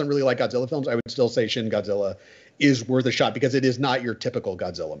doesn't really like Godzilla films, I would still say Shin Godzilla is worth a shot because it is not your typical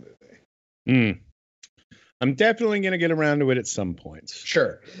Godzilla movie. I'm definitely going to get around to it at some point.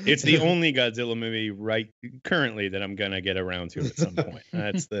 Sure. It's the only Godzilla movie currently that I'm going to get around to at some point.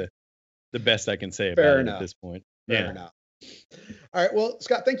 That's the best I can say about it at this point. Fair enough. All right. Well,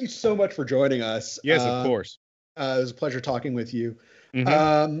 Scott, thank you so much for joining us. Yes, of course. It was a pleasure talking with you.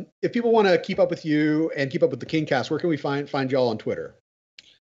 If people want to keep up with you and keep up with the Kingcast, where can we find y'all on Twitter?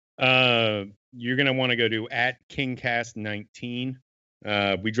 You're going to want to go to @Kingcast19.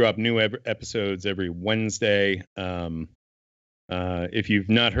 We drop new episodes every Wednesday. If you've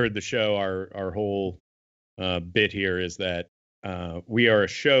not heard the show, our whole bit here is that we are a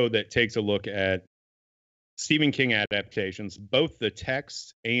show that takes a look at Stephen King adaptations, both the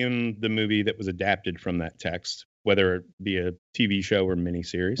text and the movie that was adapted from that text, whether it be a TV show or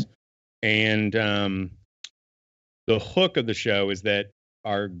miniseries. And the hook of the show is that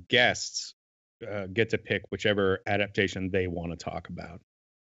our guests get to pick whichever adaptation they want to talk about.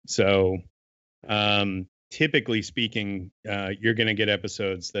 So typically speaking, you're going to get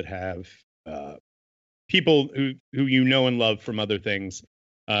episodes that have people who and love from other things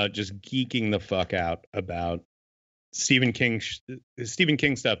just geeking the fuck out about Stephen King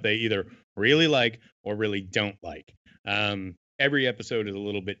stuff they either really like or really don't like. Every episode is a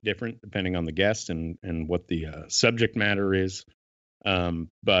little bit different depending on the guest and what the subject matter is.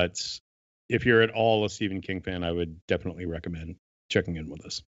 But if you're at all a Stephen King fan, I would definitely recommend checking in with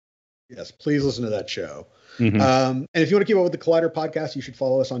us. Yes, please listen to that show. And if you want to keep up with the Collider podcast, you should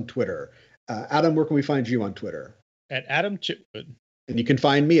follow us on Twitter. Adam, where can we find you on Twitter? At Adam Chitwood. And you can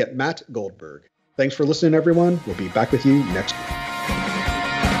find me at Matt Goldberg. Thanks for listening, everyone. We'll be back with you next week.